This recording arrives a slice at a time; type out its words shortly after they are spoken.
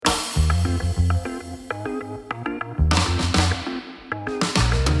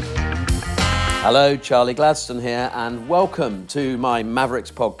Hello, Charlie Gladstone here, and welcome to my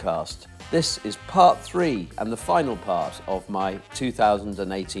Mavericks podcast. This is part 3 and the final part of my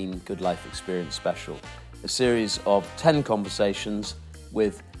 2018 Good Life Experience special, a series of 10 conversations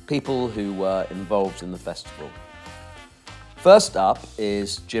with people who were involved in the festival. First up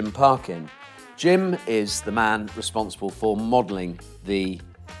is Jim Parkin. Jim is the man responsible for modelling the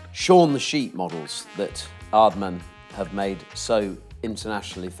Shaun the Sheep models that Aardman have made so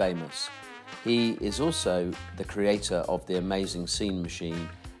internationally famous. He is also the creator of the amazing Scene Machine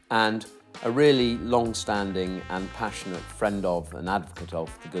and a really long-standing and passionate friend of and advocate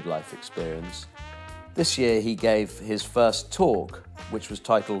of the Good Life Experience. This year he gave his first talk, which was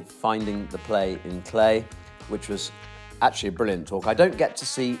titled Finding the Play in Clay, which was actually a brilliant talk. I don't get to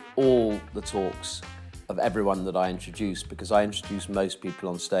see all the talks of everyone that I introduce because I introduce most people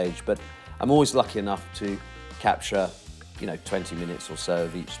on stage, but I'm always lucky enough to capture 20 minutes or so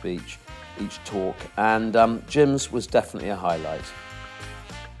of each talk, and Jim's was definitely a highlight.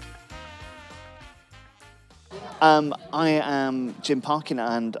 I am Jim Parkin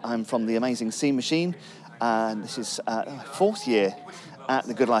and I'm from the amazing Scene Machine, and this is my 4th year at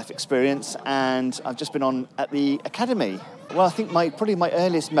the Good Life Experience, and I've just been on at the Academy. Well, I think my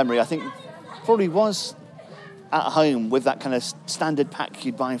earliest memory probably was at home with that kind of standard pack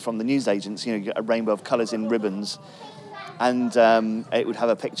you'd buy from the newsagents, you get a rainbow of colours in ribbons, and it would have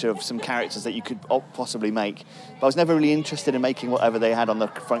a picture of some characters that you could possibly make. But I was never really interested in making whatever they had on the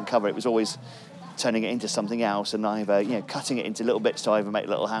front cover. It was always turning it into something else and either cutting it into little bits to either make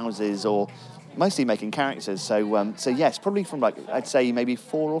little houses or mostly making characters. So yes, probably from I'd say maybe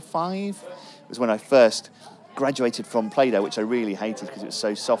 4 or 5 was when I first graduated from Play-Doh, which I really hated because it was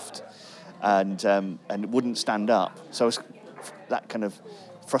so soft and it wouldn't stand up. So I was that kind of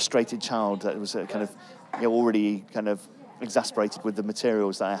frustrated child that was kind of already kind of exasperated with the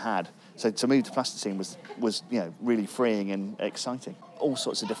materials that I had. So to move to plasticine was really freeing and exciting. All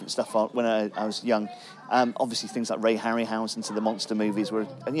sorts of different stuff when I was young. Obviously things like Ray Harryhausen to the monster movies were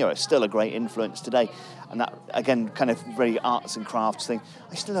still a great influence today. And that again kind of very arts and crafts thing.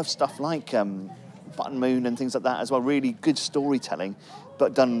 I still have stuff like Button Moon and things like that as well. Really good storytelling,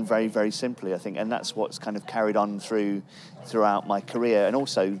 but done very, very simply, I think. And that's what's kind of carried on throughout my career. And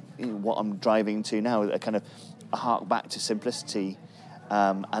also what I'm driving to now, a kind of a hark back to simplicity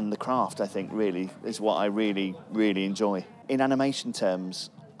and the craft, I think, really, is what I really, really enjoy. In animation terms,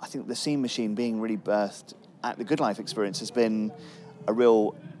 I think the Scene Machine being really birthed at the Good Life Experience has been a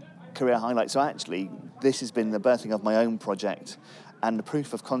real career highlight. So actually, this has been the birthing of my own project and the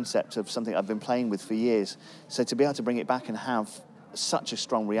proof of concept of something I've been playing with for years. So to be able to bring it back and have such a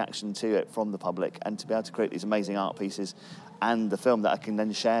strong reaction to it from the public, and to be able to create these amazing art pieces and the film that I can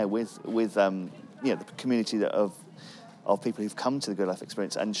then share with the community of people who've come to the Good Life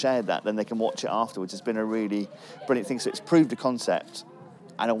Experience and shared that, then they can watch it afterwards, has been a really brilliant thing. So it's proved a concept,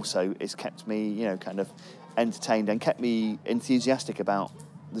 and also it's kept me kind of entertained and kept me enthusiastic about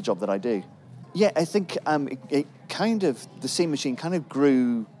the job that I do. Yeah, I think the Scene Machine kind of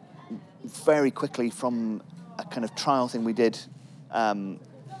grew very quickly from a kind of trial thing we did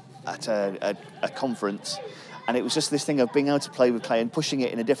at a conference, and it was just this thing of being able to play with clay and pushing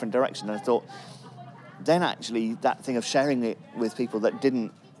it in a different direction. And I thought, then actually that thing of sharing it with people that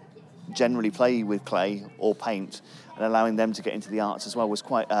didn't generally play with clay or paint and allowing them to get into the arts as well was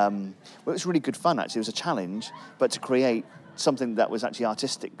quite, it was really good fun actually. It was a challenge, but to create something that was actually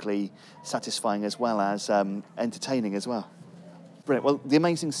artistically satisfying as well as entertaining as well. Brilliant. Well, the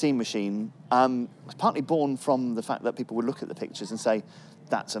amazing Scene Machine was partly born from the fact that people would look at the pictures and say,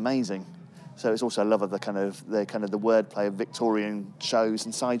 that's amazing. So it's also a love of the wordplay of Victorian shows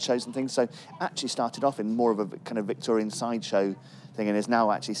and sideshows and things. So actually started off in more of a kind of Victorian sideshow thing, and is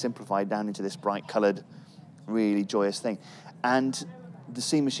now actually simplified down into this bright coloured, really joyous thing. And the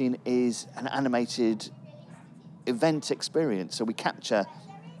Scene Machine is an animated event experience. So we capture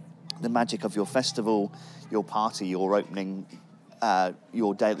the magic of your festival, your party, your opening,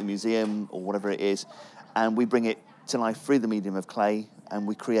 your day at the museum or whatever it is, and we bring it to life through the medium of clay, and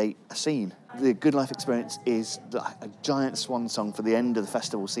we create a scene. The Good Life Experience is a giant swan song for the end of the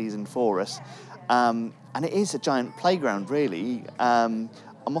festival season for us, and it is a giant playground, really. I'm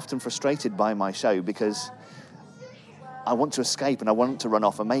often frustrated by my show because I want to escape and I want to run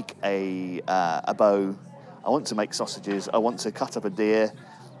off and make a bow. I want to make sausages. I want to cut up a deer.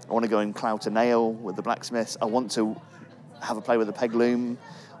 I want to go and clout a nail with the blacksmiths. I want to have a play with a peg loom,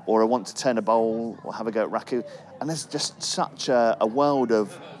 or I want to turn a bowl or have a go at raku. And there's just such a world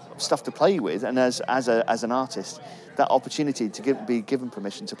of stuff to play with. And as an artist, that opportunity to be given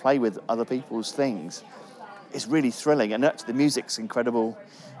permission to play with other people's things is really thrilling, and actually the music's incredible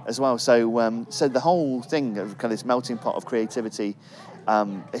as well. So so the whole thing of kind of this melting pot of creativity,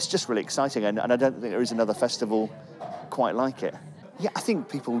 it's just really exciting, and I don't think there is another festival quite like it. Yeah, I think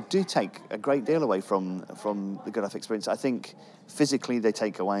people do take a great deal away from the Good Life experience. I think physically they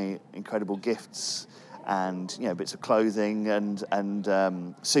take away incredible gifts and bits of clothing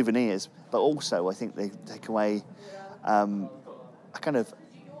and souvenirs, but also I think they take away a kind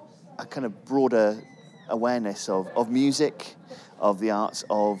of broader awareness of music, of the arts,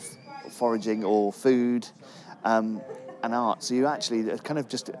 of foraging or food, and art. So you actually kind of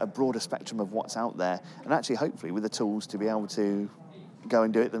just a broader spectrum of what's out there, and actually hopefully with the tools to be able to go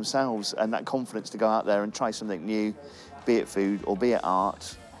and do it themselves, and that confidence to go out there and try something new, be it food or be it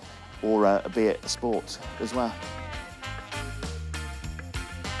art or be it sport as well.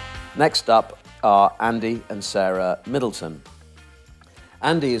 Next up are Andy and Sarah Middleton.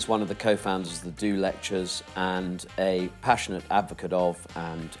 Andy is one of the co-founders of the Do Lectures and a passionate advocate of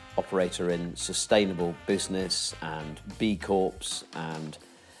and operator in sustainable business and B Corps, and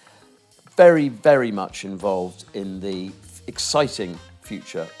very, very much involved in the exciting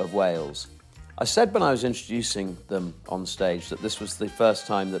future of Wales. I said when I was introducing them on stage that this was the first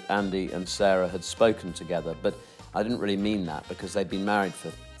time that Andy and Sarah had spoken together, but I didn't really mean that because they'd been married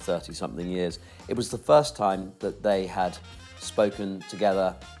for 30-something years. It was the first time that they had spoken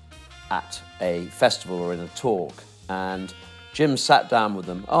together at a festival or in a talk, and Jim sat down with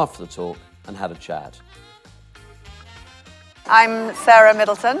them after the talk and had a chat. I'm Sarah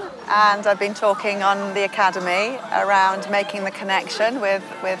Middleton, and I've been talking on the Academy around making the connection with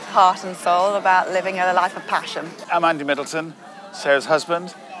heart and soul about living a life of passion. I'm Andy Middleton, Sarah's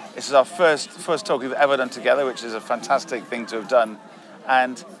husband. This is our first talk we've ever done together, which is a fantastic thing to have done.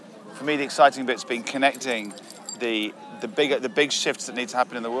 And for me, the exciting bit's been connecting the big shifts that need to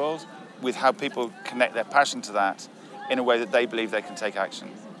happen in the world with how people connect their passion to that in a way that they believe they can take action.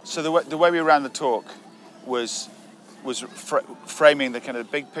 So the way we ran the talk was framing the kind of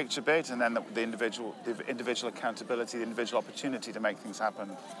big picture bit, and then the individual accountability, the individual opportunity to make things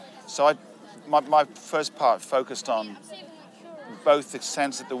happen. So my first part focused on both the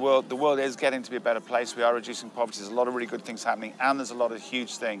sense that the world is getting to be a better place. We are reducing poverty. There's a lot of really good things happening, and there's a lot of huge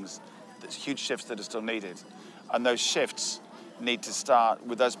shifts that are still needed. And those shifts need to start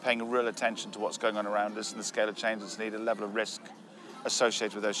with us paying real attention to what's going on around us and the scale of change that's needed, a level of risk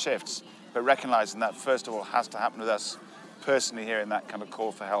associated with those shifts. But recognizing that, first of all, has to happen with us personally hearing that kind of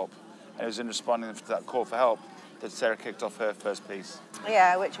call for help. And it was in responding to that call for help that Sarah kicked off her first piece.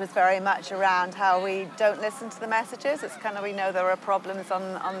 Yeah, which was very much around how we don't listen to the messages. It's kind of, we know there are problems on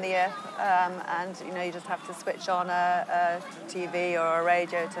the earth, and you just have to switch on a TV or a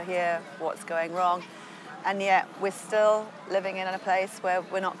radio to hear what's going wrong. And yet we're still living in a place where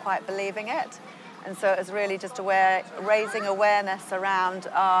we're not quite believing it. And so it was really just raising awareness around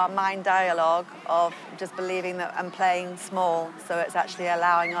our mind dialogue of just believing that and playing small. So it's actually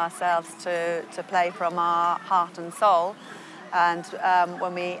allowing ourselves to play from our heart and soul. And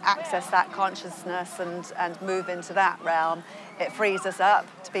when we access that consciousness and move into that realm, it frees us up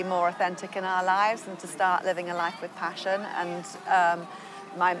to be more authentic in our lives and to start living a life with passion. And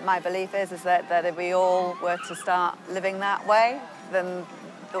my belief is that if we all were to start living that way, then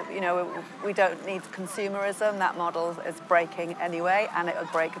we don't need consumerism. That model is breaking anyway, and it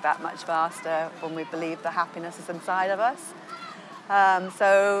would break that much faster when we believe the happiness is inside of us.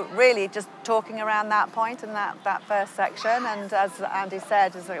 So really just talking around that point in that first section, and as Andy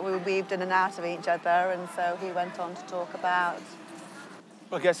said, is that we weaved in and out of each other, and so he went on to talk about...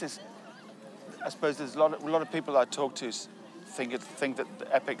 Well, I suppose there's a lot of people I talk to think that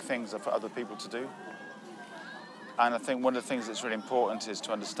the epic things are for other people to do. And I think one of the things that's really important is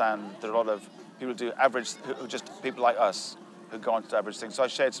to understand that a lot of people do average, who just people like us, who go on to average things. So I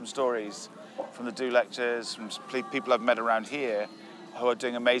shared some stories from the Do Lectures, from people I've met around here who are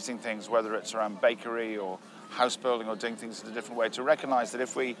doing amazing things, whether it's around bakery or house building or doing things in a different way, to recognise that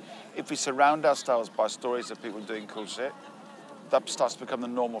if we surround ourselves by stories of people doing cool shit, that starts to become the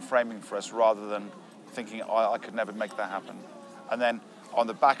normal framing for us rather than thinking, I could never make that happen. And then on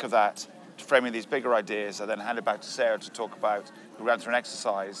the back of that, framing these bigger ideas, I then hand it back to Sarah to talk about, we ran through an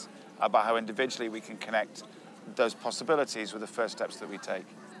exercise about how individually we can connect those possibilities with the first steps that we take.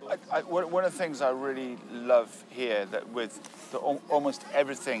 One of the things I really love here, that with almost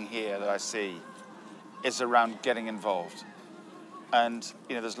everything here that I see, is around getting involved. And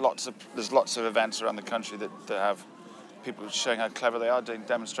there's lots of events around the country that have people showing how clever they are, doing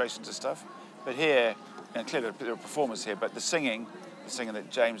demonstrations of stuff. But here, and clearly there are performers here, but the singing that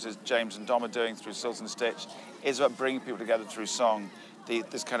James and Dom are doing through Sills and Stitch is about bringing people together through song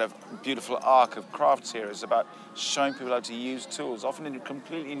this kind of beautiful arc of crafts here is about showing people how to use tools, often in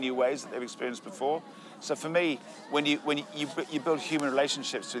completely new ways that they've experienced before. So for me, when you build human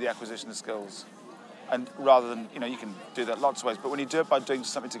relationships through the acquisition of skills, and rather than, you can do that lots of ways, but when you do it by doing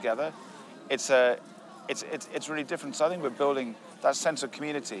something together, it's really different. So I think we're building that sense of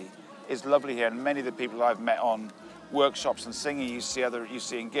community is lovely here, and many of the people I've met on workshops and singing, you see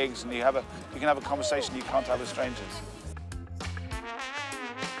in gigs, and you can have a conversation you can't have with strangers.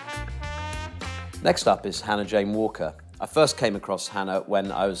 Next up is Hannah Jane Walker. I first came across Hannah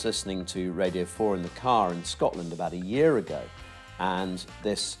when I was listening to Radio 4 in the car in Scotland about a year ago, and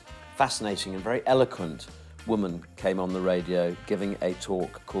this fascinating and very eloquent woman came on the radio giving a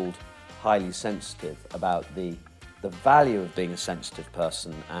talk called Highly Sensitive, about the value of being a sensitive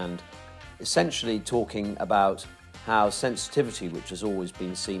person, and essentially talking about how sensitivity, which has always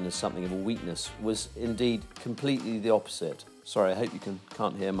been seen as something of a weakness, was indeed completely the opposite. Sorry, I hope you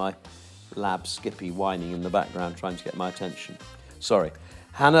can't hear my lab Skippy whining in the background trying to get my attention. Sorry.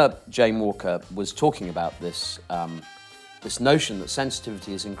 Hannah Jane Walker was talking about this notion that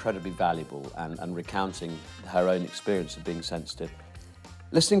sensitivity is incredibly valuable, and recounting her own experience of being sensitive.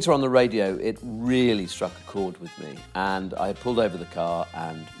 Listening to her on the radio, it really struck a chord with me, and I pulled over the car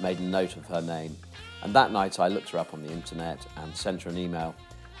and made a note of her name. And that night I looked her up on the internet and sent her an email.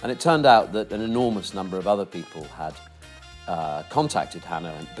 And it turned out that an enormous number of other people had contacted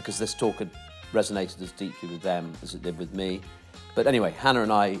Hannah, because this talk had resonated as deeply with them as it did with me. But anyway, Hannah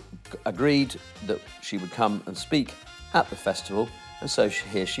and I agreed that she would come and speak at the festival, and so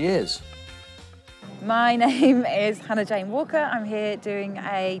here she is. My name is Hannah Jane Walker. I'm here doing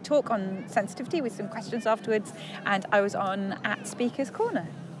a talk on sensitivity with some questions afterwards, and I was on at Speaker's Corner.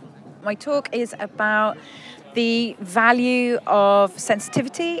 My talk is about the value of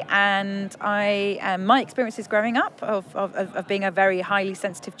sensitivity, and my experiences growing up of being a very highly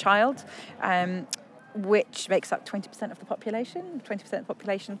sensitive child, which makes up 20% of the population. 20% of the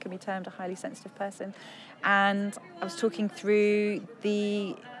population can be termed a highly sensitive person. And I was talking through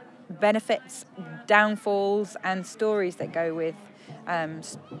the benefits, downfalls, and stories that go with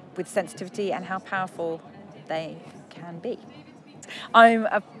sensitivity and how powerful they can be. I'm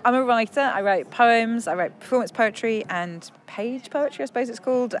a writer. I write poems, I write performance poetry and page poetry, I suppose it's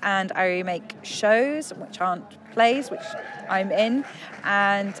called, and I make shows, which aren't plays, which I'm in,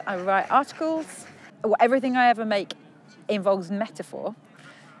 and I write articles. Everything I ever make involves metaphor,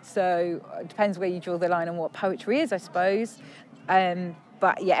 so it depends where you draw the line on what poetry is, I suppose.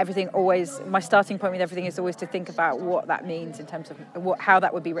 But yeah, my starting point with everything is always to think about what that means in terms of how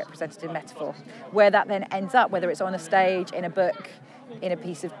that would be represented in metaphor. Where that then ends up, whether it's on a stage, in a book, in a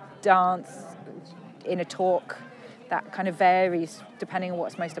piece of dance, in a talk, that kind of varies depending on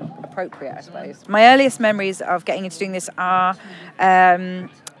what's most appropriate, I suppose. My earliest memories of getting into doing this are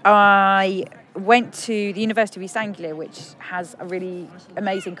I went to the University of East Anglia, which has a really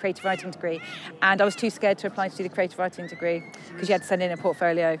amazing creative writing degree, and I was too scared to apply to do the creative writing degree because you had to send in a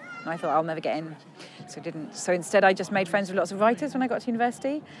portfolio, and I thought I'll never get in, so I didn't. So instead I just made friends with lots of writers when I got to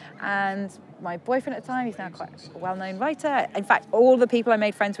university, and my boyfriend at the time, he's now quite a well-known writer. In fact, all the people I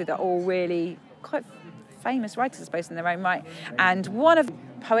made friends with are all really quite famous writers, I suppose, in their own right. And one of a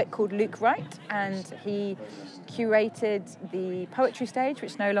poet called Luke Wright, and he curated the poetry stage,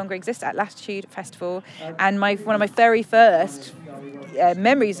 which no longer exists, at Latitude Festival. And one of my very first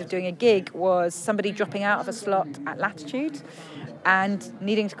memories of doing a gig was somebody dropping out of a slot at Latitude and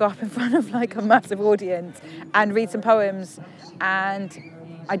needing to go up in front of like a massive audience and read some poems. And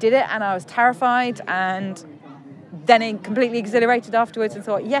I did it, and I was terrified, and then completely exhilarated afterwards, and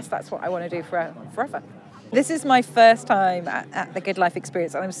thought, yes, that's what I want to do forever. This is my first time at the Good Life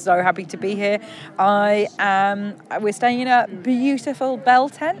Experience, and I'm so happy to be here. We're staying in a beautiful bell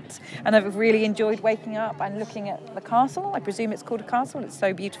tent, and I've really enjoyed waking up and looking at the castle. I presume it's called a castle. It's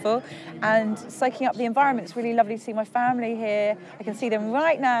so beautiful, and soaking up the environment. It's really lovely to see my family here. I can see them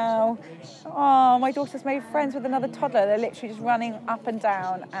right now. Oh, my daughter's made friends with another toddler. They're literally just running up and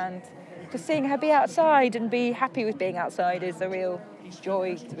down, and just seeing her be outside and be happy with being outside is a real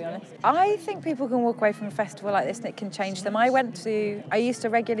joy, to be honest. I think people can walk away from a festival like this and it can change them. I used to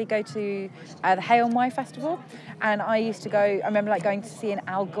regularly go to the Hay on Wye festival, and I remember going to see an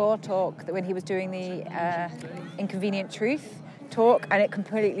Al Gore talk when he was doing the Inconvenient Truth talk, and it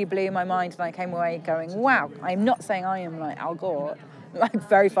completely blew my mind, and I came away going, wow, I'm not saying I am like Al Gore, like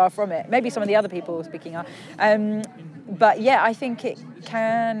very far from it. Maybe some of the other people speaking are. But yeah, I think it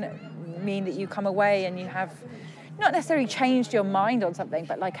can mean that you come away and you have not necessarily changed your mind on something,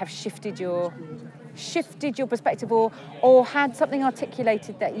 but like have shifted your perspective, or had something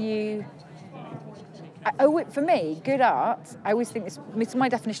articulated that you For me, good art, I always think it's my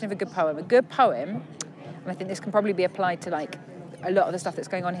definition of a good poem. A good poem, and I think this can probably be applied to like a lot of the stuff that's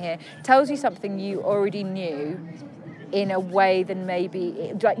going on here, tells you something you already knew in a way that maybe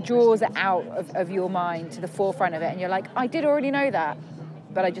it like draws it out of your mind to the forefront of it, and you're like, I did already know that,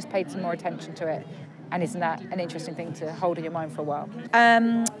 but I just paid some more attention to it. And isn't that an interesting thing to hold in your mind for a while?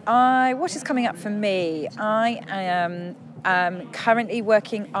 What is coming up for me? I am currently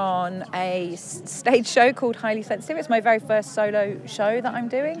working on a stage show called Highly Sensitive. It's my very first solo show that I'm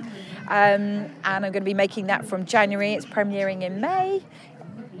doing. And I'm going to be making that from January. It's premiering in May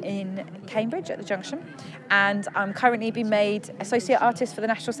in Cambridge at the Junction. And I'm currently being made Associate Artist for the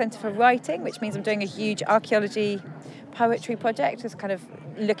National Centre for Writing, which means I'm doing a huge archaeology poetry project, just kind of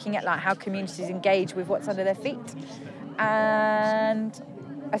looking at like how communities engage with what's under their feet. And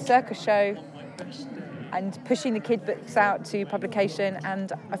a circus show and pushing the kid books out to publication,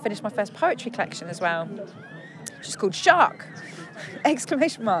 and I finished my first poetry collection as well, which is called Shark! ! At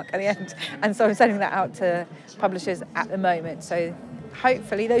the end. And so I'm sending that out to publishers at the moment. So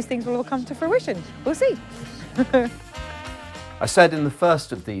hopefully those things will all come to fruition. We'll see. I said in the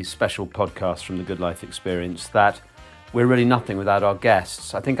first of these special podcasts from the Good Life Experience that we're really nothing without our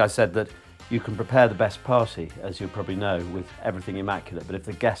guests. I think I said that you can prepare the best party, as you'll probably know, with everything immaculate, but if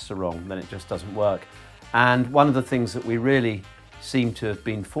the guests are wrong, then it just doesn't work. And one of the things that we really seem to have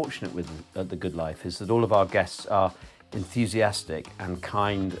been fortunate with at The Good Life is that all of our guests are enthusiastic and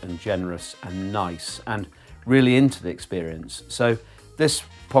kind and generous and nice and really into the experience. So this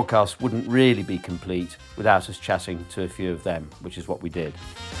podcast wouldn't really be complete without us chatting to a few of them, which is what we did.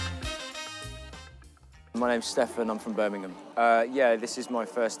 My name's Stefan, I'm from Birmingham. This is my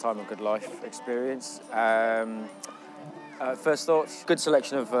first time on Good Life Experience. First thoughts, good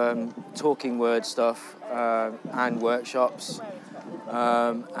selection of talking word stuff and workshops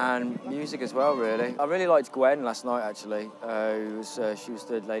and music as well, really. I really liked Gwen last night, actually. She was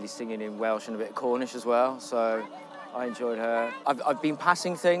the lady singing in Welsh and a bit of Cornish as well, so I enjoyed her. I've been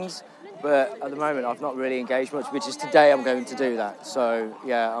passing things, but at the moment I've not really engaged much, which is today I'm going to do that. So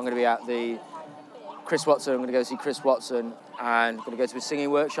yeah, I'm going to be at the Chris Watson, I'm going to go see Chris Watson, and I'm going to go to a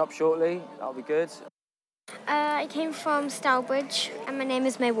singing workshop shortly. That'll be good. I came from Stourbridge, and my name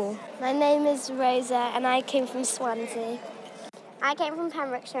is May Wall. My name is Rosa, and I came from Swansea. I came from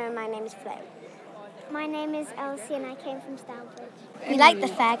Pembrokeshire, and my name is Flo. My name is Elsie, and I came from Stourbridge. We like the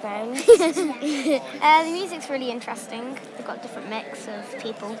fairgrounds. The music's really interesting. We've got a different mix of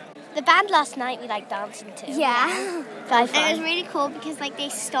people. The band last night we liked dancing to. Yeah. Very fun. It was really cool because they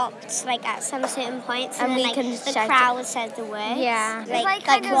stopped at some certain points and then the crowd said the words. Yeah. Like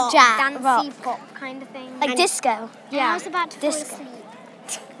kind of dancey pop kind of thing. Like disco. Yeah. I was about to fall asleep.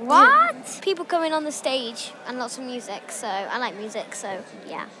 What? People coming on the stage and lots of music, so I like music, so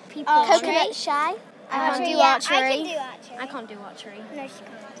yeah. People. Coconut shy. I can't do archery. I can do archery. I can't do archery. No, she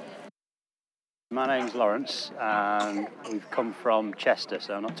can't. My name's Lawrence and we've come from Chester,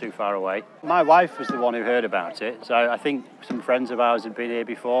 so not too far away. My wife was the one who heard about it, so I think some friends of ours had been here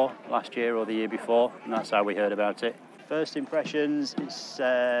before, last year or the year before, and that's how we heard about it. First impressions, it's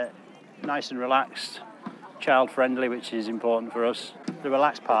nice and relaxed, child-friendly, which is important for us. The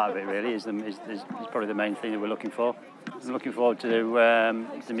relaxed part of it really is probably the main thing that we're looking for. I'm looking forward to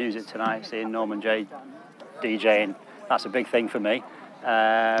the music tonight, seeing Norman J DJing. That's a big thing for me.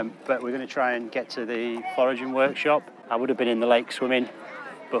 But we're going to try and get to the foraging workshop. I would have been in the lake swimming,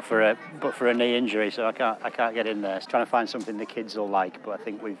 but for a knee injury, so I can't get in there. It's trying to find something the kids will like, but I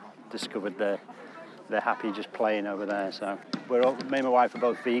think we've discovered they're happy just playing over there. So me and my wife are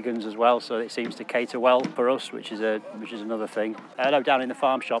both vegans as well, so it seems to cater well for us, which is another thing. I was down in the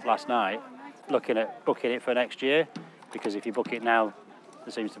farm shop last night, looking at booking it for next year, because if you book it now,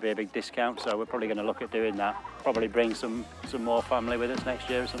 there seems to be a big discount, so we're probably going to look at doing that. Probably bring some more family with us next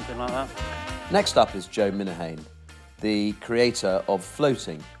year or something like that. Next up is Joe Minahane, the creator of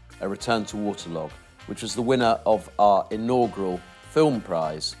Floating, A Return to Waterlog, which was the winner of our inaugural film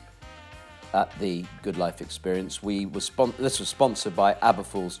prize at the Good Life Experience. This was sponsored by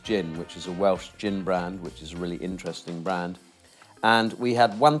Aberfoyle's Gin, which is a Welsh gin brand, which is a really interesting brand. And we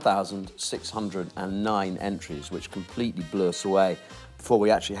had 1,609 entries, which completely blew us away before we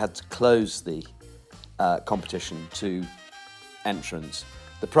actually had to close the competition to entrants.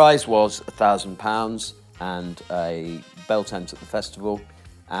 The prize was £1,000 and a bell tent at the festival,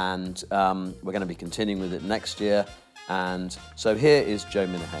 and we're going to be continuing with it next year. And so here is Joe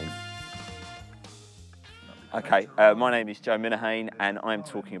Minahane. Okay, my name is Joe Minahane and I'm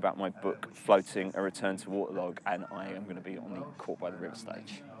talking about my book Floating, A Return to Waterlog, and I am going to be on the Caught by the River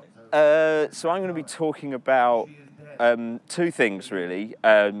stage. So I'm going to be talking about two things really.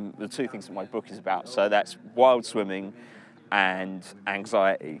 The two things that my book is about. So that's wild swimming and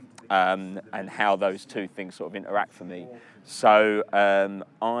anxiety, and how those two things sort of interact for me. So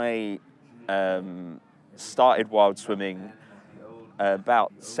I started wild swimming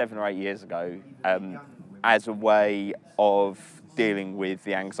about 7 or 8 years ago as a way of dealing with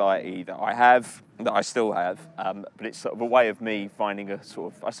the anxiety that I have, that I still have, but it's sort of a way of me finding a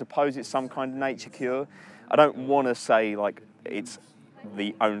sort of, I suppose it's some kind of nature cure. I don't want to say like it's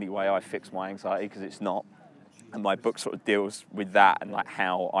the only way I fix my anxiety, because it's not. And my book sort of deals with that and like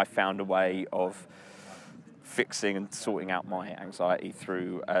how I found a way of fixing and sorting out my anxiety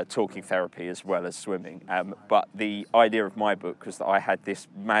through talking therapy as well as swimming. But the idea of my book was that I had this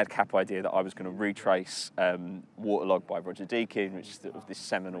madcap idea that I was going to retrace Waterlog by Roger Deakin, which is sort of this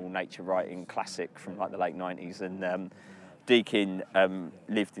seminal nature writing classic from like the late 90s. And Deakin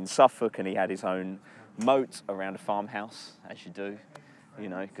lived in Suffolk, and he had his own moat around a farmhouse, as you do, you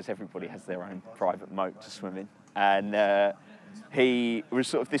know, because everybody has their own private moat to swim in. And he was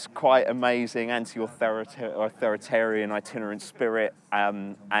sort of this quite amazing anti-authoritarian itinerant spirit,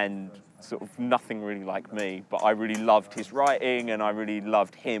 and sort of nothing really like me, but I really loved his writing and I really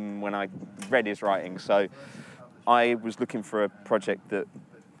loved him when I read his writing. So I was looking for a project that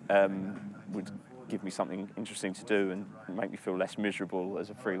would give me something interesting to do and make me feel less miserable as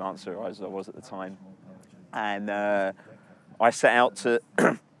a freelancer as I was at the time. And I set out to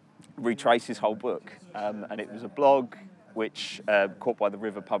retrace his whole book, and it was a blog which Caught by the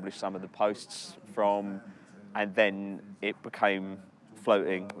River published some of the posts from, and then it became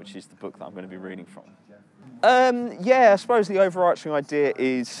Floating, which is the book that I'm going to be reading from. I suppose the overarching idea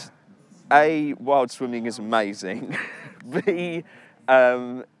is A, wild swimming is amazing. B,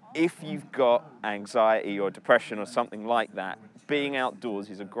 if you've got anxiety or depression or something like that, being outdoors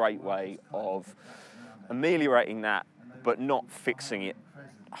is a great way of ameliorating that, but not fixing it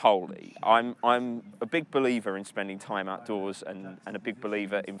wholly. I'm a big believer in spending time outdoors, and a big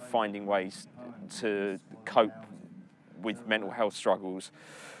believer in finding ways to cope with mental health struggles.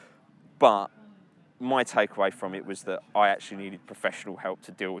 But my takeaway from it was that I actually needed professional help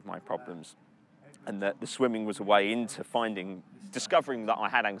to deal with my problems, and that the swimming was a way into discovering that I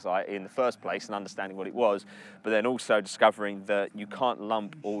had anxiety in the first place and understanding what it was, but then also discovering that you can't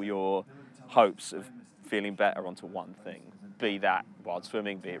lump all your hopes of feeling better onto one thing. Be that wild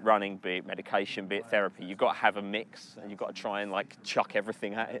swimming, be it running, be it medication, be it therapy. You've got to have a mix, and you've got to try and like chuck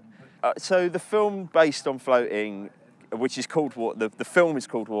everything at it. So the film based on Floating, which is called the film is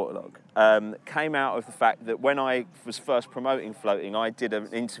called Waterlog, came out of the fact that when I was first promoting Floating, I did an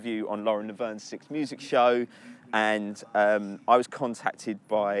interview on Lauren Lavern's Six Music show, and I was contacted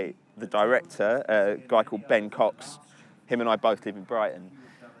by the director, a guy called Ben Cox. Him and I both live in Brighton,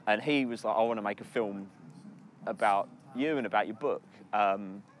 and he was like, I want to make a film about you and about your book.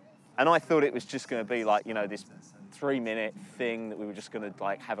 And I thought it was just going to be like, you know, this 3-minute thing that we were just going to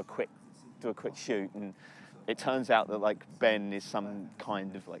like do a quick shoot. And it turns out that like Ben is some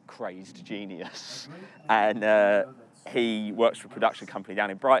kind of like crazed genius, and he works for a production company down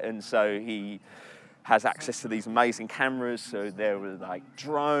in Brighton, so he has access to these amazing cameras. So there were like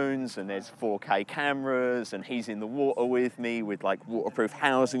drones, and there's 4K cameras, and he's in the water with me with like waterproof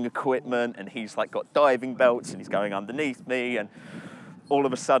housing equipment, and he's like got diving belts, and he's going underneath me, and all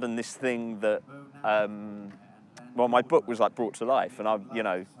of a sudden this thing that my book was like brought to life,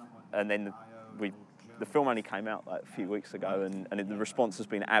 and then the film only came out like a few weeks ago, and the response has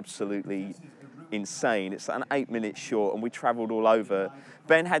been absolutely insane. It's an 8-minute short, and we travelled all over.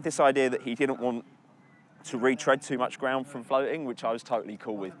 Ben had this idea that he didn't want to retread too much ground from Floating, which I was totally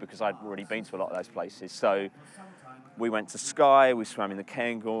cool with because I'd already been to a lot of those places. So we went to Skye, we swam in the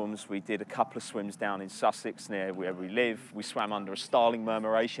Cairngorms, we did a couple of swims down in Sussex near where we live. We swam under a starling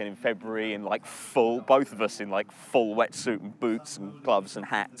murmuration in February in like both of us in like full wetsuit and boots and gloves and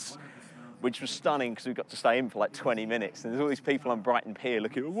hats, which was stunning because we got to stay in for like 20 minutes. And there's all these people on Brighton Pier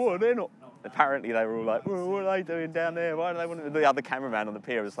looking, what, they're not. Apparently they were all like, well, what are they doing down there? Why do they want to? The other cameraman on the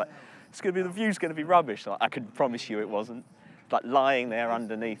pier was like, the view's going to be rubbish. Like, I could promise you it wasn't. Like lying there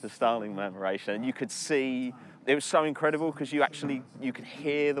underneath the starling murmuration, and you could see, it was so incredible because you could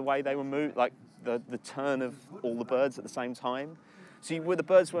hear the way they were moving, like the turn of all the birds at the same time. So the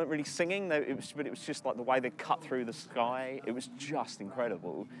birds weren't really singing, but it was just like the way they cut through the sky. It was just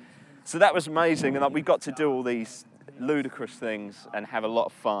incredible. So that was amazing, and we got to do all these ludicrous things and have a lot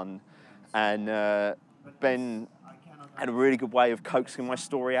of fun. And Ben had a really good way of coaxing my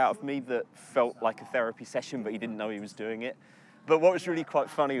story out of me that felt like a therapy session, but he didn't know he was doing it. But what was really quite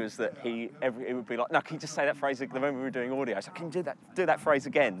funny was that it would be like, no, can you just say that phrase again? The moment we were doing audio, I was like, can you do that phrase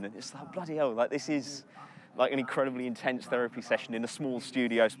again? And it's like, bloody hell, like this is like an incredibly intense therapy session in a small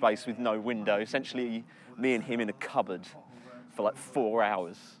studio space with no window. Essentially, me and him in a cupboard for like 4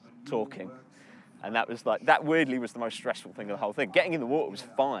 hours talking. And that weirdly was the most stressful thing of the whole thing. Getting in the water was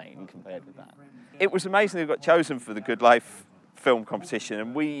fine compared with that. It was amazing that we got chosen for the Good Life film competition,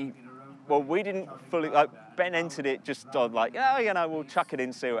 and we didn't fully, Ben entered it just on we'll chuck it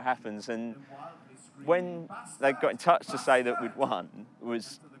in, see what happens. And when they got in touch to say that we'd won,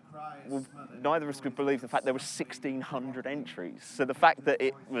 neither of us could believe the fact there were 1,600 entries. So the fact that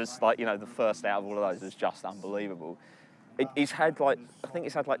it was the first out of all of those was just unbelievable. It's had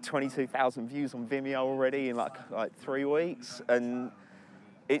 22,000 views on Vimeo already in like 3 weeks, and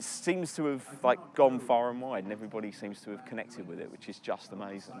it seems to have gone far and wide, and everybody seems to have connected with it, which is just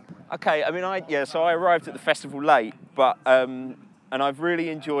amazing. Okay, so I arrived at the festival late, but and I've really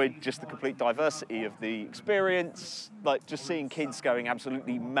enjoyed just the complete diversity of the experience, just seeing kids going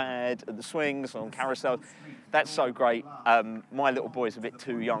absolutely mad at the swings, on carousels. That's so great. My little boy's a bit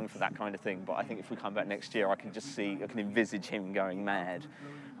too young for that kind of thing, but I think if we come back next year, I can envisage him going mad.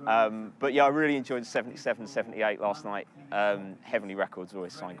 But yeah, I really enjoyed 77, 78 last night. Heavenly Records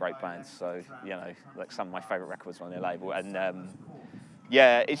always sign great bands, so some of my favourite records on their label. And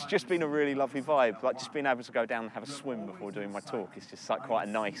it's just been a really lovely vibe. Just being able to go down and have a swim before doing my talk is just quite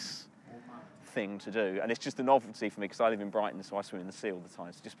a nice thing to do. And it's just a novelty for me because I live in Brighton, so I swim in the sea all the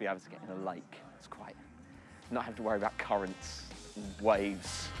time. So just be able to get in a lake, it's quite, not have to worry about currents and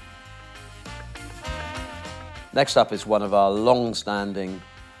waves. Next up is one of our long-standing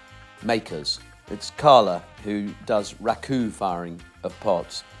makers. It's Carla, who does raku firing of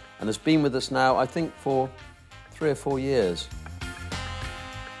pots and has been with us now, I think, for 3 or 4 years.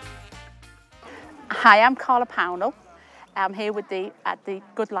 Hi, I'm Carla Pownell. I'm here at the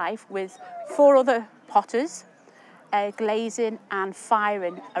Good Life with 4 other potters, glazing and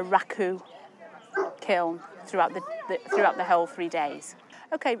firing a raku kiln throughout the whole 3 days.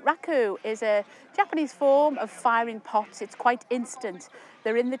 Okay, raku is a Japanese form of firing pots. It's quite instant.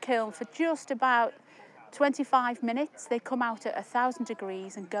 They're in the kiln for just about 25 minutes. They come out at 1,000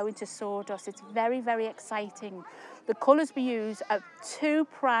 degrees and go into sawdust. It's very, very exciting. The colours we use are 2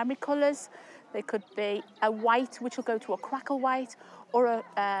 primary colours. They could be a white, which will go to a crackle white, or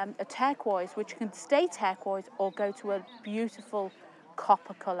a turquoise, which can stay turquoise or go to a beautiful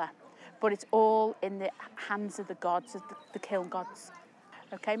copper colour. But it's all in the hands of the gods, of the kiln gods.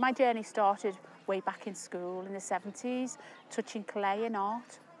 Okay, my journey started way back in school in the 70s, touching clay and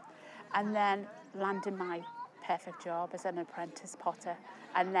art, and then landing my perfect job as an apprentice potter.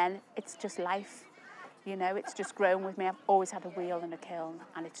 And then it's just life. It's just grown with me. I've always had a wheel and a kiln,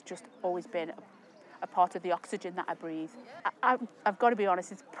 and it's just always been a part of the oxygen that I breathe. I've got to be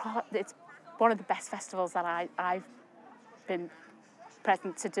honest, it's one of the best festivals that I've been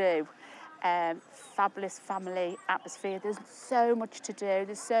present to do. Fabulous family atmosphere. There's so much to do.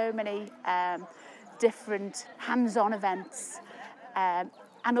 There's so many different hands-on events and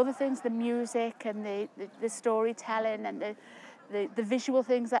other things, the music and the storytelling and the visual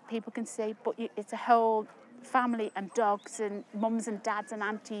things that people can see, but it's a whole family and dogs and mums and dads and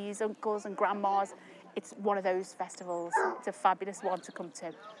aunties, uncles and grandmas. It's one of those festivals. It's a fabulous one to come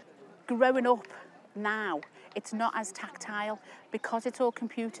to. Growing up now, it's not as tactile because it's all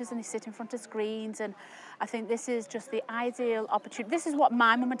computers and you sit in front of screens, and I think this is just the ideal opportunity. This is what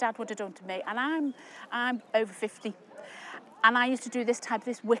my mum and dad would have done to me, and I'm over 50. And I used to do this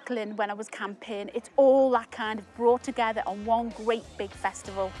whittling when I was camping. It's all that kind of brought together on one great big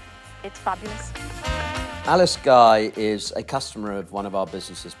festival. It's fabulous. Alice Guy is a customer of one of our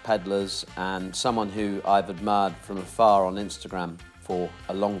businesses, Peddlers, and someone who I've admired from afar on Instagram for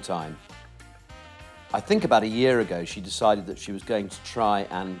a long time. I think about a year ago, she decided that she was going to try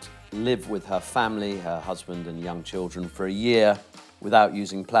and live with her family, her husband and young children for a year without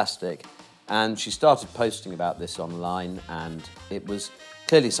using plastic. And she started posting about this online, and it was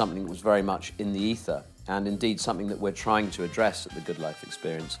clearly something that was very much in the ether, and indeed something that we're trying to address at the Good Life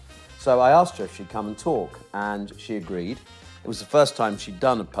Experience. So I asked her if she'd come and talk, and she agreed. It was the first time she'd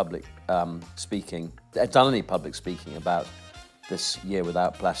done any public speaking about this year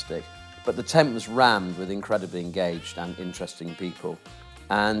without plastic. But the tent was rammed with incredibly engaged and interesting people.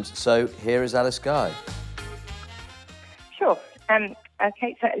 And so here is Alice Guy. Sure.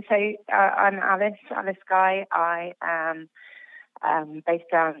 Okay, so I'm Alice Guy. I am based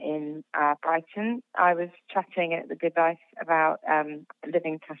down in Brighton. I was chatting at the Good Life about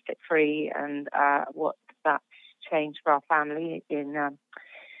living plastic-free and what that's changed for our family in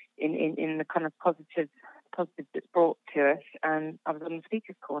the kind of positive that's brought to us, and I was on the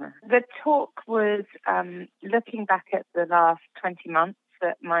speaker's corner. The talk was looking back at the last 20 months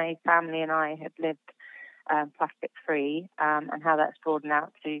that my family and I had lived plastic free, and how that's broadened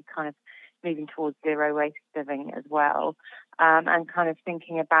out to kind of moving towards zero waste living as well, and kind of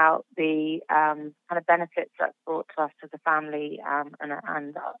thinking about the kind of benefits that's brought to us as a family,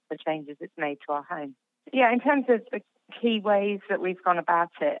 and the changes it's made to our home. Yeah, in terms of the key ways that we've gone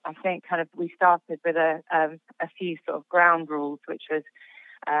about it, I think kind of we started with a few sort of ground rules, which was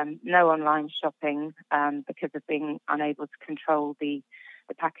no online shopping because of being unable to control the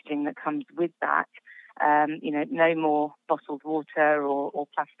packaging that comes with that. No more bottled water or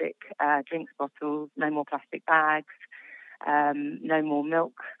plastic drinks bottles, no more plastic bags, no more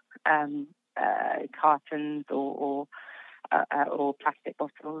milk cartons or plastic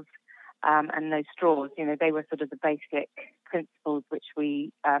bottles, and no straws. They were sort of the basic principles which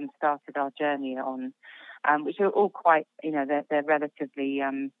we started our journey on, which are all quite, they're relatively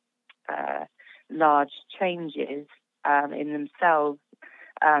large changes in themselves,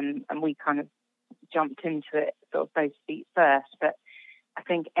 and we kind of jumped into it sort of both feet first, but I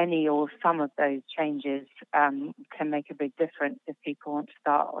think any or some of those changes can make a big difference if people want to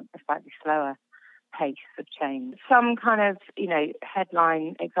start on a slightly slower pace of change. Some kind of,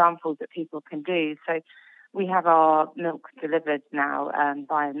 headline examples that people can do. So we have our milk delivered now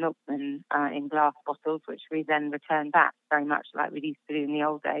by a milkman in glass bottles, which we then return back very much like we used to do in the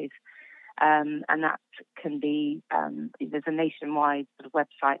old days. And that can be, there's a nationwide sort of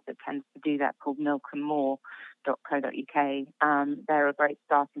website that tends to do that called milkandmore.co.uk. They're a great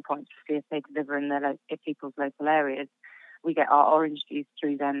starting point to see if they deliver in people's local areas. We get our orange juice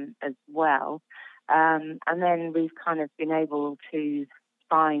through them as well. And then we've kind of been able to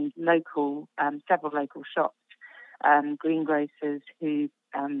find several local shops, greengrocers who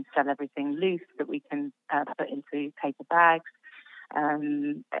sell everything loose that we can put into paper bags.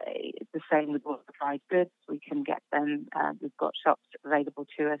 The same with water-dried goods. We can get them. We've got shops available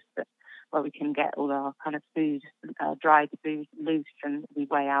to us where we can get all our kind of food, dried food loose, and we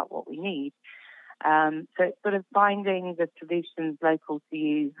weigh out what we need. So it's sort of finding the solutions local to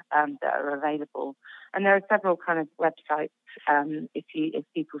you that are available. And there are several kind of websites. If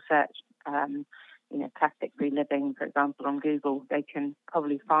people search, plastic-free living, for example, on Google, they can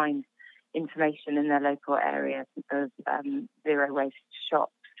probably find information in their local area of zero waste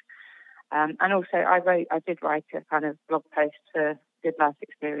shops. And also, I did write a kind of blog post for Good Life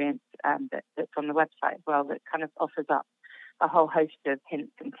Experience that's on the website as well, that kind of offers up a whole host of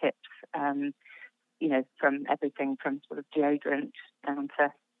hints and tips, from everything from sort of deodorant down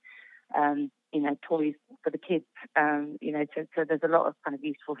to toys for the kids, so there's a lot of kind of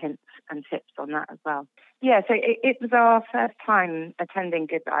useful hints and tips on that as well. Yeah, so it was our first time attending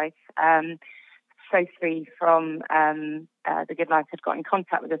Good Life. Sophie from the Good Life had got in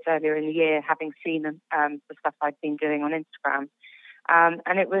contact with us earlier in the year, having seen the stuff I'd been doing on Instagram.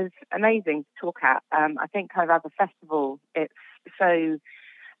 And it was amazing to talk at. I think kind of as a festival, it's so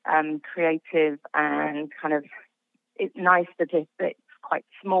creative and kind of, it's nice that it's quite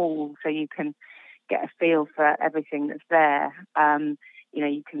small, so you can get a feel for everything that's there.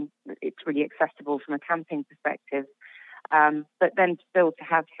 It's really accessible from a camping perspective. But then still to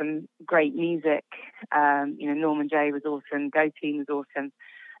have some great music, Norman J was awesome, Go Team was awesome.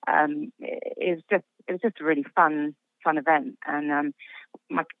 It was just a really fun event. And I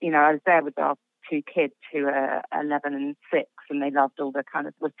was there with our two kids who are 11 and 6, and they loved all the kind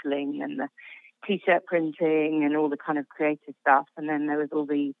of whistling and the T-shirt printing and all the kind of creative stuff. And then there was all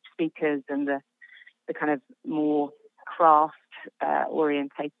the speakers and the kind of more craft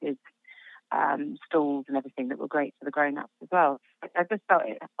orientated stalls and everything that were great for the grown-ups as well. I just felt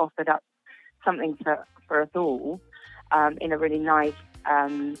it offered up something for us all in a really nice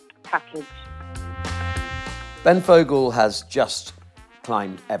package. Ben Fogle has just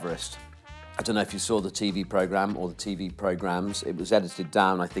climbed Everest. I don't know if you saw the TV programme or the TV programmes. It was edited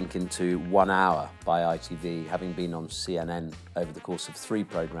down, I think, into 1 hour by ITV, having been on CNN over the course of 3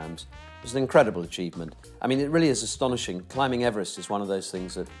 programmes. It was an incredible achievement. I mean, it really is astonishing. Climbing Everest is one of those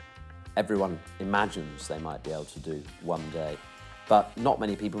things that everyone imagines they might be able to do one day, but not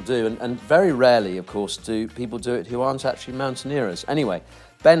many people do. And very rarely, of course, do people do it who aren't actually mountaineers. Anyway,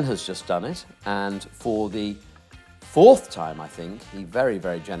 Ben has just done it, and for the 4th time, I think, he very,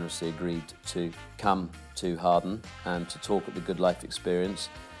 very generously agreed to come to Harden and to talk at the Good Life Experience.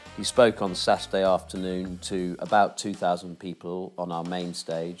 He spoke on Saturday afternoon to about 2,000 people on our main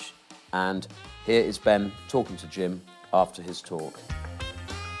stage. And here is Ben talking to Jim after his talk.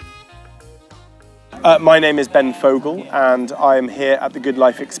 My name is Ben Fogle, and I'm here at the Good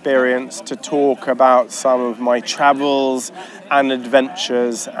Life Experience to talk about some of my travels and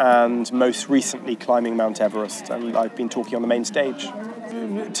adventures, and most recently climbing Mount Everest. And I've been talking on the main stage.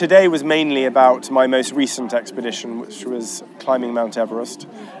 Today was mainly about my most recent expedition, which was climbing Mount Everest.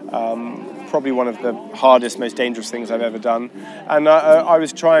 Probably one of the hardest, most dangerous things I've ever done. And I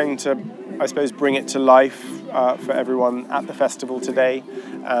was trying to, I suppose, bring it to life for everyone at the festival today,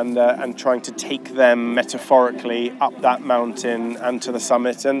 and trying to take them metaphorically up that mountain and to the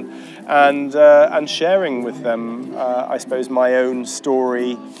summit, and sharing with them, I suppose, my own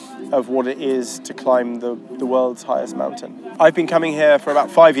story of what it is to climb the world's highest mountain. I've been coming here for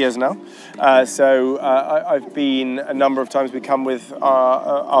about 5 years now, so I've been a number of times. We come with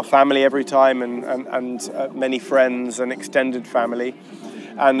our family every time, and many friends and extended family.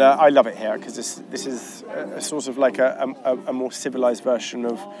 And I love it here because this is a sort of like a more civilized version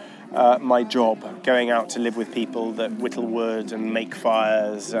of my job, going out to live with people that whittle wood and make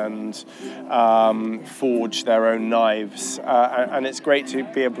fires and forge their own knives. And it's great to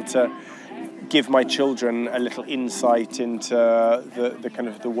be able to give my children a little insight into the kind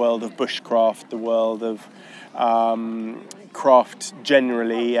of the world of bushcraft, the world of craft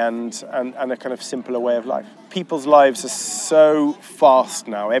generally, and a kind of simpler way of life. People's lives are so fast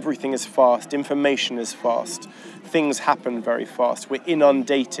now. Everything is fast. Information is fast. Things happen very fast. We're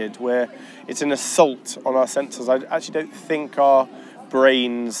inundated. It's an assault on our senses. I actually don't think our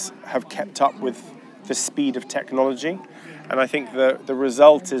brains have kept up with the speed of technology. And I think the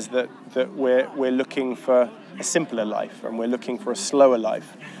result is that we're looking for a simpler life, and we're looking for a slower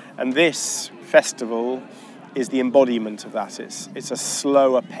life. And this festival is the embodiment of that. It's a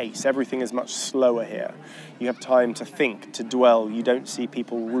slower pace. Everything is much slower here. You have time to think, to dwell. You don't see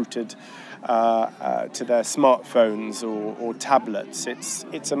people rooted to their smartphones or tablets.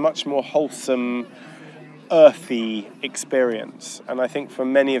 It's a much more wholesome, earthy experience. And I think for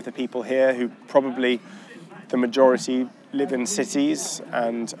many of the people here, who probably the majority live in cities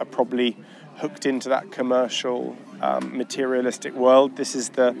and are probably hooked into that commercial, materialistic world, this is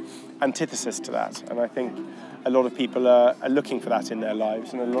the antithesis to that. And I think a lot of people are looking for that in their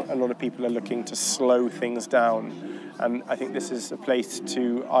lives, and a lot of people are looking to slow things down. And I think this is a place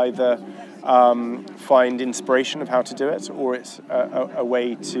to either find inspiration of how to do it, or it's a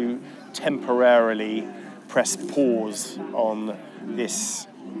way to temporarily press pause on this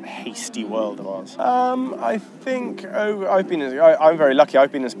hasty world of ours. I think I'm very lucky.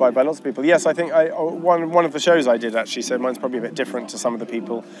 I've been inspired by lots of people. Yes, I think one of the shows I did actually, so mine's probably a bit different to some of the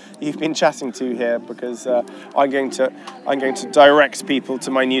people you've been chatting to here, because I'm going to direct people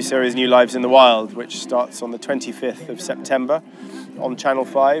to my new series, New Lives in the Wild, which starts on the 25th of September on Channel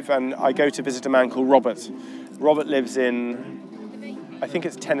 5, and I go to visit a man called Robert. Robert lives in, I think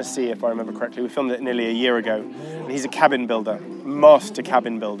it's Tennessee, if I remember correctly. We filmed it nearly a year ago. And he's a cabin builder, master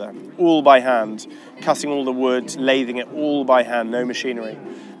cabin builder, all by hand, cutting all the wood, lathing it all by hand, no machinery.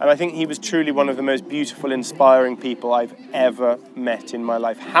 And I think he was truly one of the most beautiful, inspiring people I've ever met in my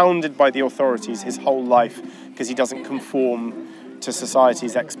life. Hounded by the authorities his whole life because he doesn't conform to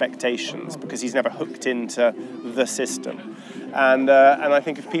society's expectations, because he's never hooked into the system. And I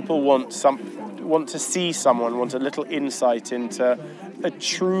think if people want to see someone, want a little insight into a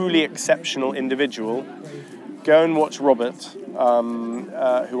truly exceptional individual, go and watch Robert,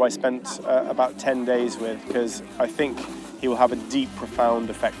 who I spent about 10 days with, because I think he will have a deep,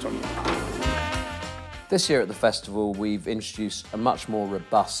 profound effect on you. This year at the festival, we've introduced a much more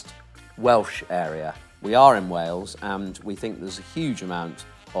robust Welsh area. We are in Wales, and we think there's a huge amount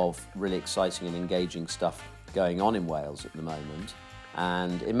of really exciting and engaging stuff going on in Wales at the moment.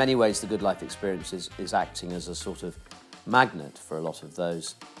 And in many ways, the Good Life Experience is acting as a sort of magnet for a lot of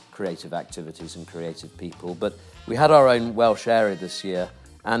those creative activities and creative people. But we had our own Welsh area this year,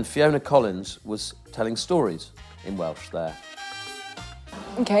 and Fiona Collins was telling stories in Welsh there.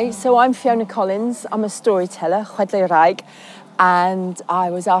 Okay, so I'm Fiona Collins. I'm a storyteller, chwedlau Wraig, and I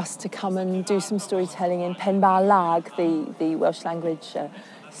was asked to come and do some storytelling in Pen Bar Lag, the Welsh language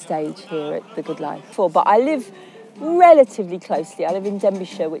stage here at the Good Life. But I live relatively closely. I live in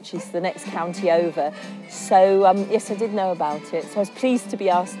Denbighshire, which is the next county over. So, yes, I did know about it. So I was pleased to be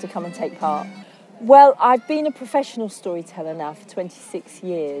asked to come and take part. Well, I've been a professional storyteller now for 26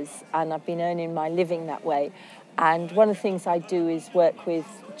 years, and I've been earning my living that way. And one of the things I do is work with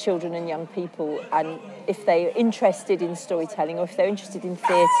children and young people, and if they're interested in storytelling or if they're interested in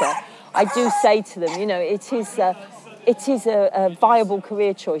theatre, I do say to them, you know, it is a viable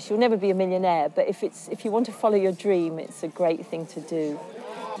career choice. You'll never be a millionaire, but if you want to follow your dream, it's a great thing to do.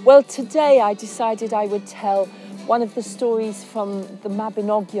 Well, today I decided I would tell one of the stories from the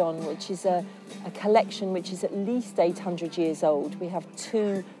Mabinogion, which is a collection which is at least 800 years old. We have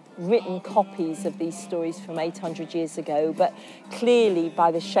two written copies of these stories from 800 years ago, but clearly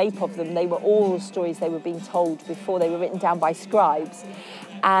by the shape of them, they were all stories they were being told before they were written down by scribes.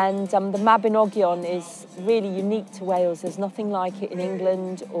 And the Mabinogion is really unique to Wales. There's nothing like it in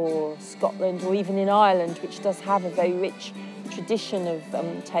England or Scotland or even in Ireland, which does have a very rich tradition of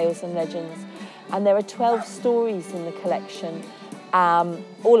tales and legends. And there are 12 stories in the collection,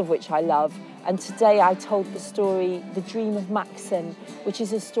 all of which I love. And today I told the story, The Dream of Maxim, which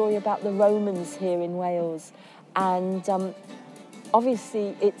is a story about the Romans here in Wales. And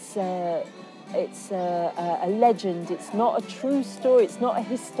obviously it's a legend, it's not a true story, it's not a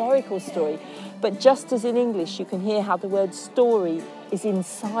historical story. But just as in English you can hear how the word story is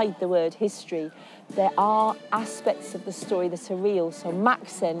inside the word history, there are aspects of the story that are real. So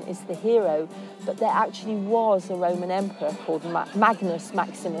Maxim is the hero, but there actually was a Roman emperor called Magnus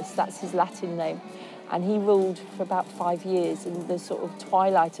Maximus, that's his Latin name. And he ruled for about 5 years in the sort of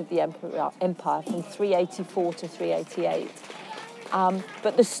twilight of the empire from 384 to 388.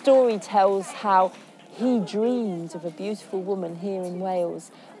 But the story tells how he dreamed of a beautiful woman here in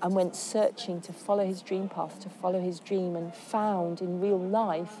Wales and went searching to follow his dream path, to follow his dream, and found in real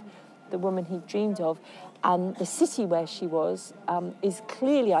life the woman he dreamed of. And the city where she was is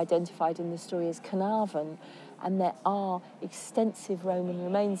clearly identified in the story as Carnarvon, and there are extensive Roman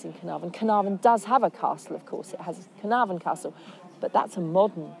remains in Carnarvon. Carnarvon does have a castle, of course, it has a Carnarvon castle, but that's a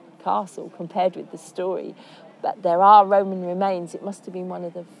modern castle compared with the story. But there are Roman remains. It must have been one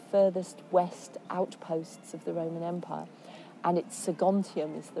of the furthest west outposts of the Roman Empire. And it's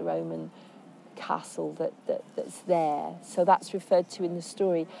Saguntium is the Roman castle that's there. So that's referred to in the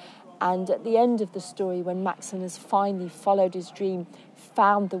story. And at the end of the story, when Maximus finally followed his dream,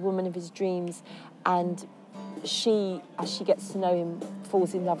 found the woman of his dreams, and she, as she gets to know him,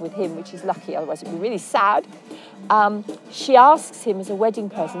 falls in love with him, which is lucky, otherwise it would be really sad. She asks him as a wedding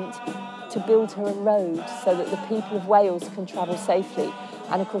present to build her a road so that the people of Wales can travel safely.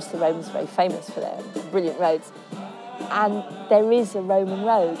 And of course the Romans are very famous for their brilliant roads. And there is a Roman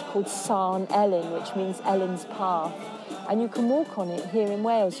road called Sarn Ellyn, which means Ellen's Path. And you can walk on it here in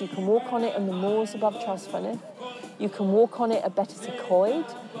Wales. You can walk on it on the moors above Trosfynydd. You can walk on it at Betws y Coed.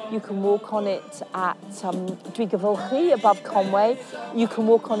 You can walk on it at Dwygyfylchi above Conway. You can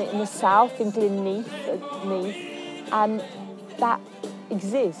walk on it in the south in Glynneath at Neath. And that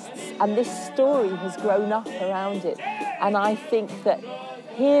exists. And this story has grown up around it. And I think that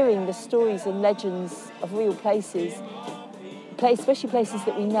hearing the stories and legends of real places, especially places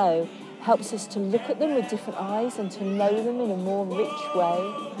that we know, helps us to look at them with different eyes and to know them in a more rich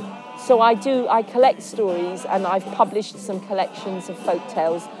way. So I collect stories, and I've published some collections of folk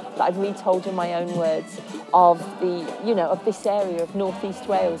tales that I've retold in my own words of of this area of northeast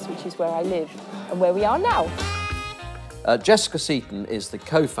Wales, which is where I live and where we are now. Jessica Seaton is the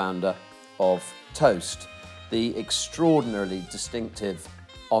co-founder of Toast, the extraordinarily distinctive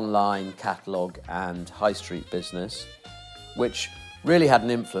online catalogue and high street business, which really had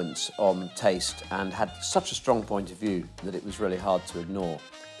an influence on taste and had such a strong point of view that it was really hard to ignore.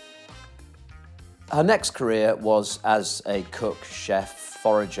 Her next career was as a cook, chef,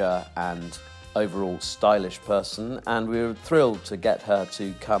 forager and overall stylish person, and we were thrilled to get her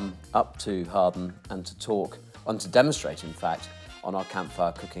to come up to Harden and to talk, and to demonstrate in fact, on our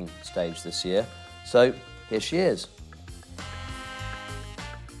campfire cooking stage this year. So here she is.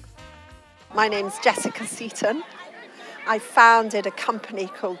 My name's Jessica Seaton. I founded a company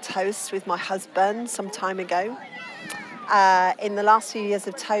called Toast with my husband some time ago. In the last few years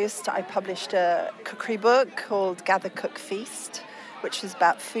of Toast, I published a cookery book called Gather, Cook, Feast, which is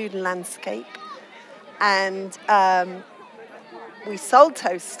about food and landscape. And we sold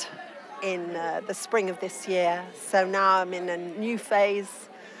Toast in the spring of this year. So now I'm in a new phase,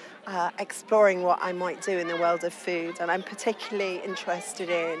 exploring what I might do in the world of food. And I'm particularly interested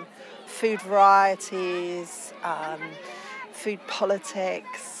in food varieties, food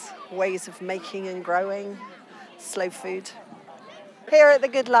politics, ways of making and growing, slow food. Here at the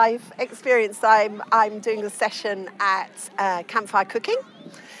Good Life Experience, I'm doing a session at Campfire Cooking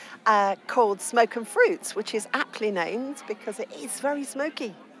called Smoke and Fruits, which is aptly named because it is very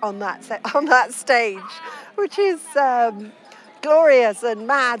smoky on that stage, which is glorious and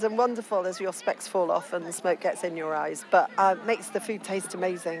mad and wonderful as your specs fall off and the smoke gets in your eyes, but makes the food taste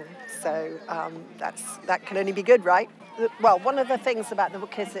amazing. So that can only be good, right? Well, one of the things about the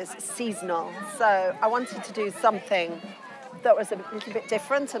book is it's seasonal. So I wanted to do something that was a little bit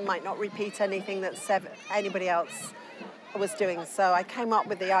different and might not repeat anything that anybody else was doing. So I came up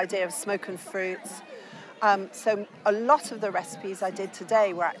with the idea of smoke and fruits. So a lot of the recipes I did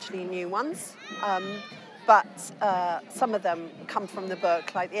today were actually new ones. but some of them come from the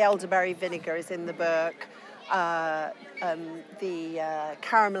book, like the elderberry vinegar is in the book. The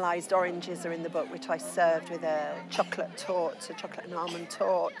caramelised oranges are in the book, which I served with a chocolate torte, a chocolate and almond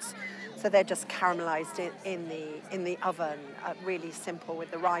torte. So they're just caramelised in the oven, really simple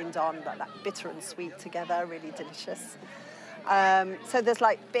with the rind on, but that bitter and sweet together, really delicious. So there's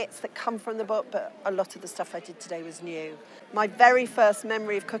like bits that come from the book, but a lot of the stuff I did today was new. My very first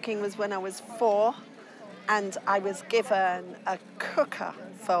memory of cooking was when I was 4, and I was given a cooker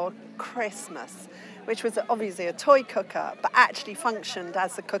for Christmas, which was obviously a toy cooker, but actually functioned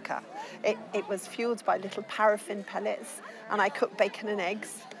as a cooker. It was fueled by little paraffin pellets, and I cooked bacon and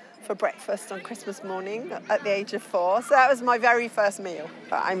eggs for breakfast on Christmas morning at the age of 4. So that was my very first meal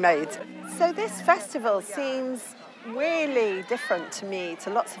that I made. So this festival seems really different to me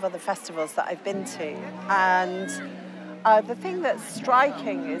to lots of other festivals that I've been to. And the thing that's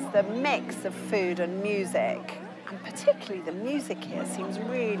striking is the mix of food and music. And particularly the music here seems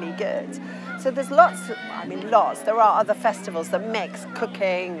really good. So there's lots, there are other festivals that mix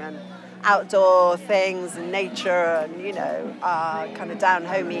cooking and outdoor things and nature and, kind of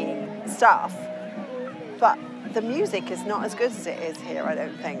down-homey stuff. But the music is not as good as it is here, I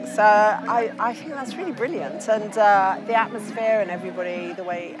don't think. So I think that's really brilliant. And the atmosphere and everybody, the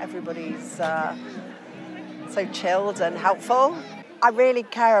way everybody's so chilled and helpful. I really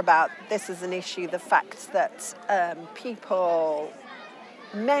care about this as an issue, the fact that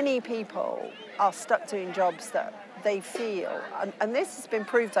many people are stuck doing jobs that they feel, and this has been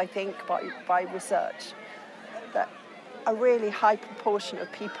proved, I think, by research, that a really high proportion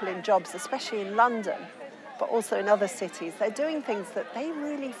of people in jobs, especially in London, but also in other cities, they're doing things that they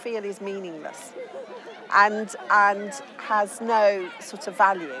really feel is meaningless and has no sort of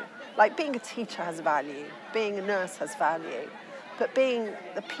value. Like being a teacher has value, being a nurse has value, but being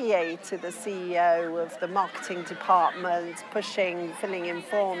the PA to the CEO of the marketing department, filling in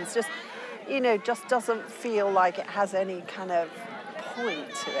forms, just doesn't feel like it has any kind of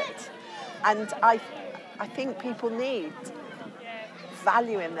point to it. And I think people need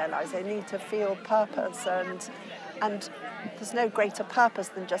value in their lives. They need to feel purpose, and there's no greater purpose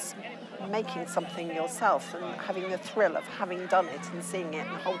than just making something yourself and having the thrill of having done it and seeing it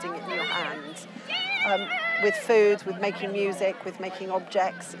and holding it in your hands. With food, with making music, with making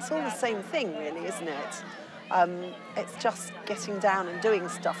objects, it's all the same thing really, isn't it? It's just getting down and doing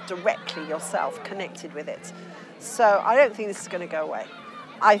stuff directly yourself, connected with it. So I don't think this is going to go away.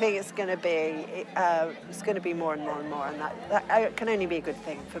 I think it's going to be more and more and more, and that can only be a good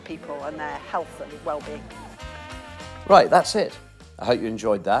thing for people and their health and well-being. Right, that's it. I hope you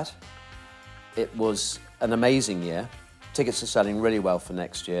enjoyed that. It was an amazing year. Tickets are selling really well for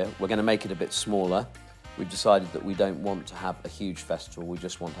next year. We're going to make it a bit smaller. We've decided that we don't want to have a huge festival, we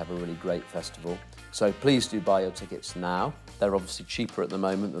just want to have a really great festival. So please do buy your tickets now. They're obviously cheaper at the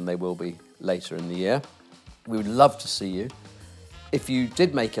moment than they will be later in the year. We would love to see you. If you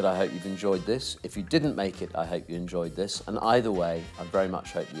did make it, I hope you've enjoyed this. If you didn't make it, I hope you enjoyed this. And either way, I very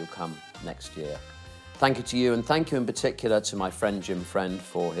much hope you'll come next year. Thank you to you, and thank you in particular to my friend Jim Friend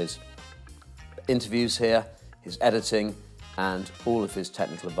for his interviews here, his editing, and all of his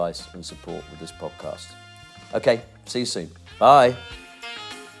technical advice and support with this podcast. Okay, see you soon. Bye.